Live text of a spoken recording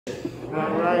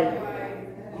All right.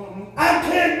 I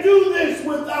can't do this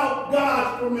without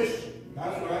God's permission.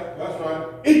 That's right. That's right.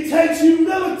 It takes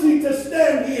humility to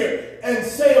stand here and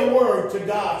say a word to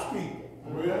God's people.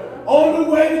 On the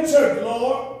way to church,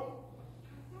 Lord,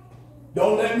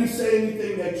 don't let me say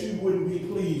anything that you wouldn't be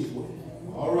pleased with.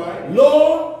 All right.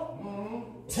 Lord,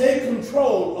 take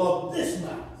control of this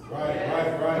mouth.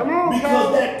 Right. Come on,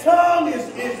 Because that tongue is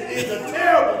a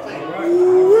terrible thing.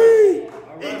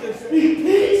 It can speak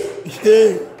peace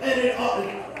and it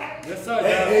Yes, sir.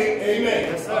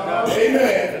 Amen. Yes, sir. Amen.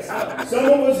 Yes, sir. Some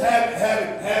of us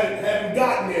haven't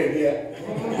gotten there yet.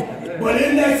 But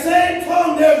in that same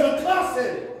tongue, there's a cuss in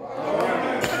it.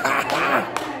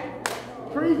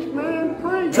 Preach, man,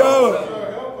 preach. Help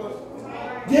us.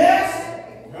 Yes?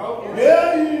 Help us.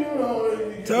 Yeah, you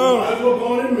know, might as well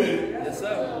go in a minute. Yes,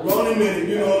 sir. Go in a minute.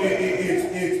 You know,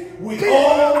 we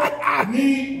all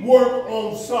need work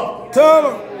on something.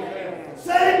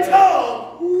 Same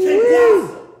tongue can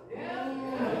gossip.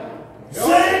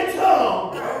 Same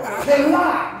tongue can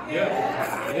lie.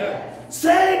 Yeah.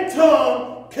 Same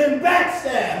tongue can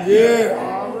backstab.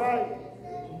 All right.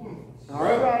 All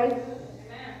right.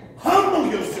 Humble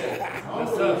yourself.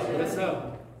 Yes, sir. Yes, sir.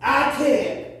 I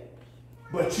can,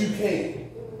 but you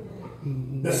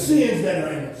can't. The sins that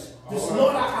are in us. Just,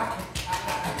 Lord, I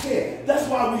can't. That's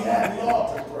why we have the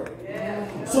altar prayer.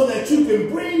 So that you can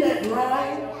bring that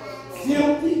lying,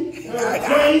 filthy,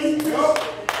 crazy,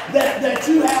 that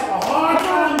you have a hard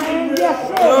time getting rid of.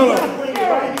 You can bring it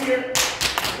right here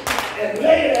and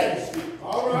lay it at his feet.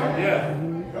 All right. Yeah.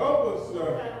 Help us,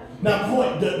 sir.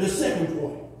 Now, the second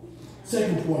point.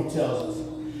 Second point tells us,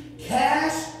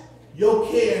 cast your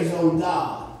cares on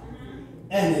God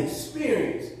and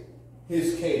experience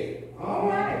his care. All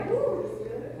right.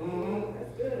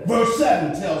 Verse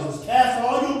 7 tells us, cast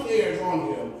all your cares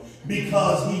on him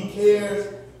because he cares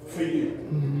for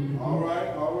you. All right.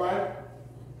 All right.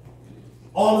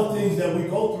 All the things that we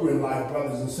go through in life,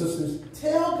 brothers and sisters,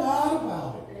 tell God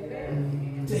about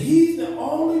it. He's the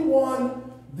only one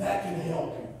that can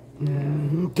help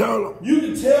you. Tell him. You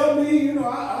can tell me, you know,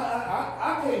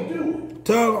 I can't do it.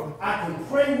 Tell him. I can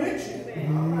pray with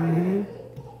you.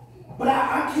 But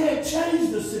I can't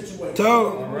change the situation.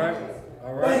 Tell him. All right.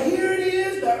 All But right. here it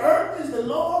is, the earth is the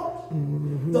Lord,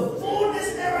 the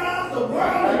fullness thereof, the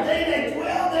world, and they that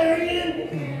dwell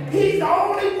therein. He's the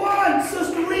only one,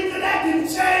 Sister Rita, that can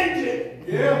change it.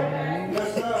 Yeah.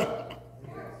 Yes, sir.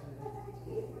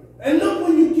 And look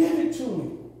when you give it to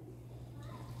me.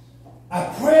 I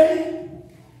pray,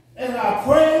 and I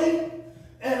pray,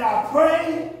 and I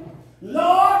pray,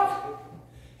 Lord,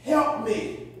 help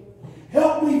me.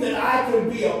 Help me that I can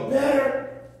be a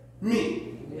better me.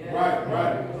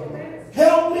 Right.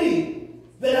 Help me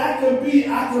that I can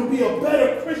be a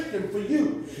better Christian for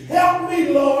you. Help me,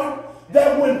 Lord,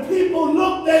 that when people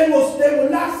look, they will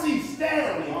not see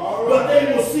Stanley, but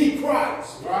they will see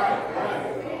Christ.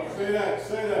 Right. Say that.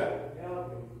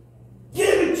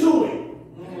 Give it to him.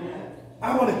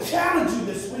 I want to challenge you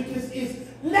this week is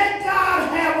let God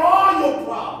have all your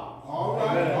problems. All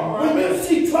right. When you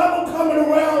see trouble coming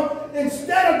around,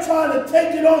 instead of trying to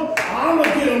take it on, I'm going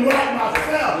to get them right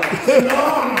myself. No,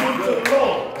 I'm going to do it to the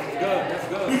Lord. That's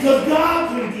good. Because God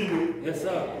can do it Yes,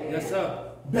 sir. Yes,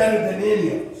 sir. better than any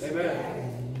of us.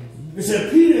 Amen. It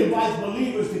said Peter invites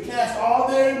believers to cast all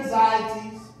their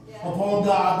anxieties upon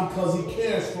God because he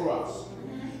cares for us.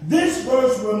 This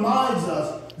verse reminds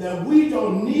us that we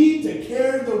don't need to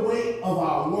carry the weight of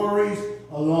our worries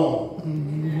alone.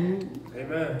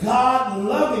 Amen. God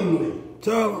lovingly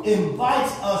Tell him.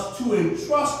 invites us to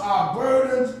entrust our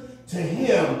burdens to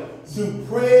him through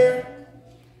prayer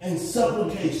and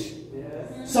supplication.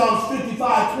 Psalms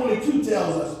 55:22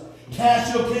 tells us,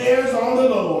 cast your cares on the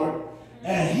Lord,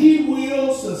 and he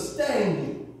will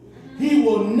sustain you. He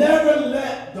will never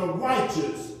let the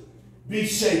righteous be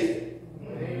shaken.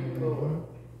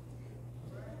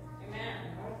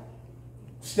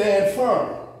 Stand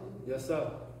firm. Yes,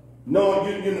 sir. No,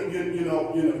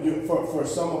 for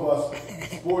some of us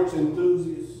sports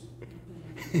enthusiasts,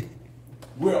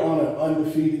 we're on an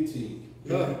undefeated team.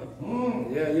 Good.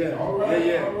 Yeah. All right.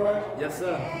 Yeah. All right. Yes,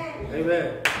 sir.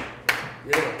 Amen.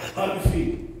 Yeah.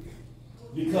 Undefeated.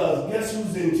 Because guess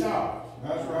who's in charge?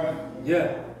 That's right.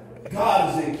 Yeah.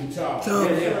 God is in charge. Tell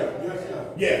him. Yes,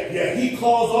 sir. Yeah. He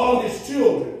calls all his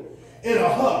children in a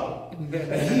huddle.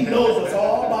 And he knows us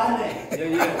all by name.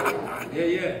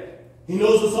 Yeah. He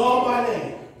knows us all by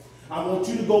name. I want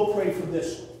you to go pray for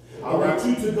this one. I want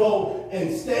you to go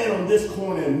and stand on this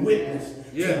corner and witness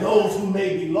to those who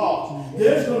may be lost.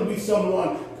 There's going to be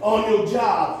someone on your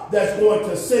job that's going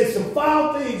to say some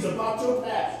foul things about your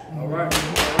pastor. All right.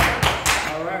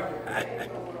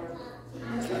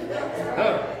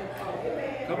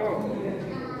 Come on.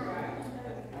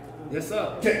 Yes,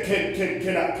 sir.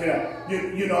 Can I?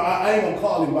 You know, I ain't gonna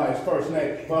call him by his first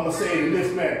name, but I'm gonna say it in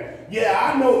this manner.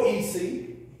 Yeah, I know EC.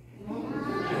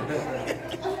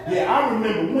 Yeah, I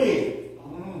remember when.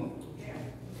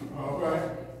 All right.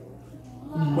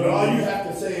 But all you have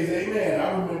to say is amen.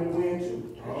 I remember when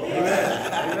too.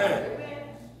 Amen. Amen.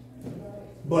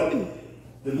 But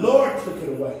the Lord took it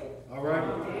away. All right.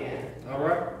 All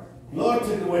right. Lord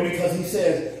took it away because he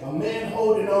says, a man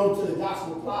holding on to the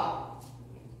gospel plot,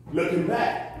 looking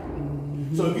back.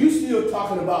 So if you're still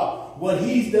talking about what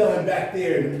he's done back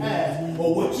there in the past,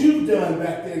 or what you've done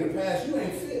back there in the past, you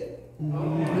ain't fit.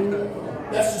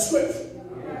 That's the scripture.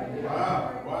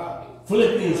 Wow. Wow.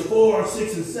 Philippians 4,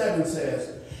 6, and 7 says,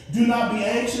 do not be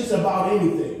anxious about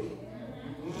anything,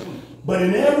 but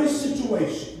in every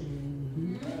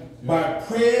situation, by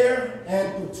prayer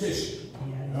and petition,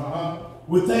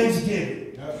 with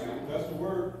thanksgiving, That's the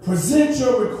word. present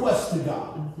your request to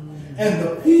God, and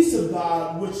the peace of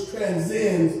God, which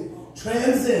transcends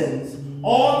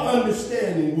all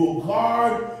understanding, will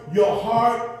guard your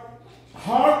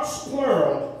hearts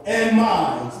plural, and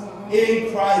minds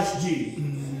in Christ Jesus.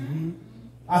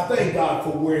 I thank God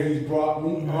for where he's brought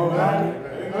me. All right.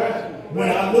 Amen. When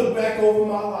I look back over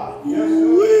my life, Yes,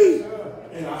 sir. Yes, sir.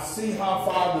 and I see how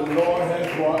far the Lord has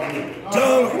brought me,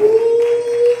 Tell him.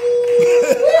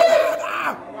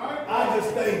 I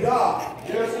just thank God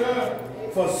Yes, sir.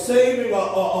 for saving a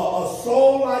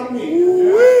soul like me.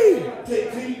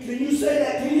 Can you say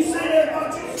that? Can you say that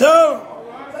about yourself? Tell him.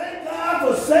 Thank God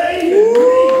for saving me.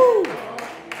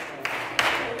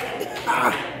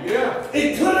 Yeah.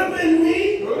 It could have been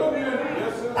me, Good of you.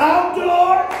 Yes, sir.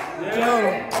 outdoors, Tell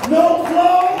him. no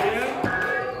clothes,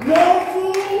 no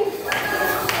food,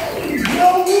 no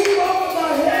roof over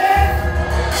my head,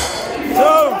 no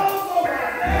Tell him. clothes over my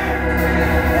head.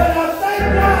 But I thank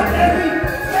God that he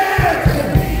cares for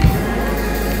me.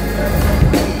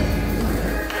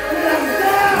 When I'm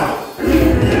down, he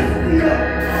lifts me up.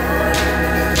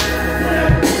 When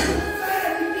I'm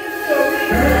sad, he gives me a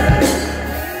reason.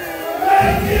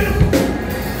 Thank you.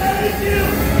 Thank you.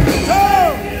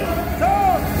 Tell him.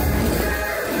 Tell him.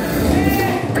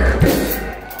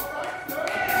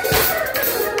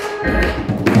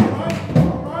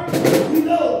 He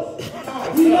knows.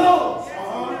 He knows.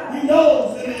 He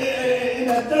knows. In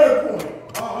that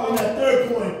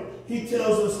third point, he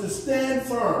tells us to stand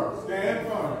firm Stand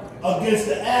firm. against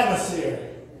the adversary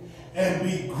and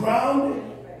be grounded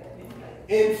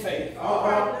in faith.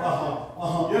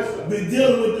 Yes, sir. Been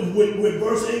dealing with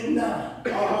verse 8 and 9.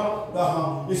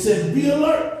 It says, be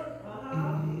alert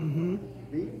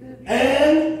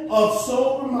and of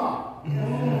sober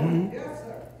mind.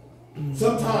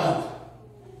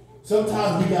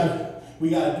 Sometimes we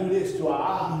gotta do this to our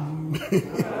eyes.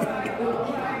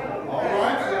 All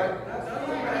right, sir.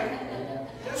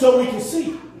 So we can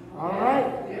see. All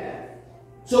right.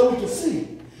 So we can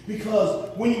see. Because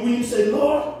when you say,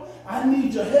 Lord, I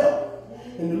need your help.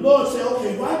 And the Lord say,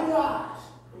 okay, wipe your eyes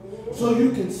so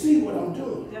you can see what I'm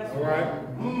doing. All right.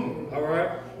 All right.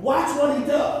 Watch what he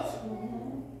does.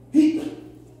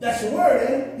 That's the word,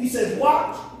 ain't it? He says,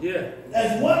 watch. Yeah.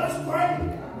 As well as pray.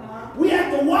 We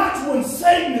have to watch when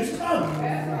Satan is coming.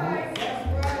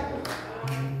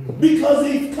 Because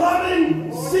he's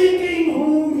coming seeking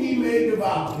whom he may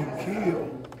devour.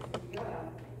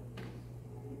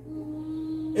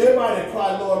 Everybody that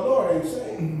cry, Lord, Lord, ain't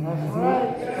saved. That's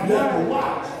right. You have to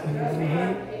watch.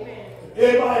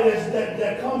 Everybody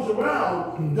that comes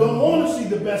around don't want to see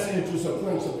the best interests of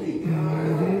Prince of Peace.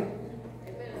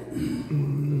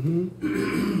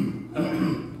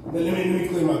 Let me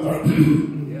clear my throat.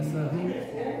 Yes, sir.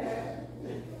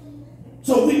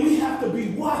 So we have to be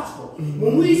watchful.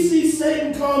 When we see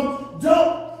Satan come,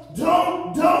 don't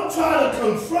try to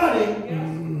confront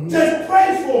him. Just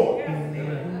pray for him.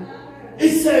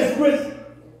 It says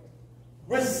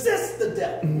resist the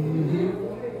devil.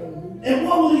 And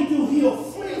what will he do? He'll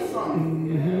flee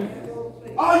from you.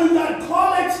 All you got to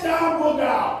call that style book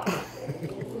out.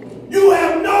 You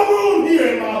have no room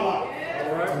here in my life.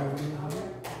 All right.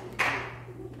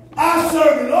 I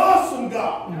serve an awesome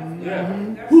God Yeah.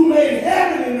 who made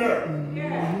heaven and earth.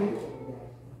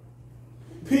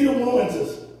 Peter warns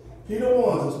us.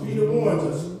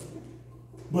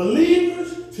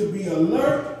 Believers to be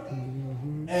alert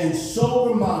and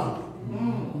sober-minded.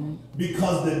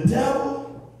 Because the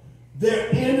devil, their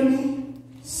enemy,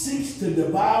 seeks to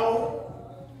devour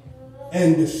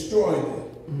and destroy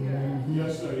them.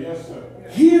 Yes, sir. Yes, sir.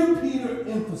 Here Peter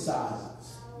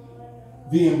emphasizes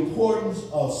the importance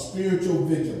of spiritual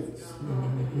vigilance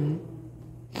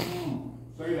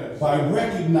Say that. by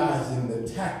recognizing the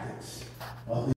tactics of the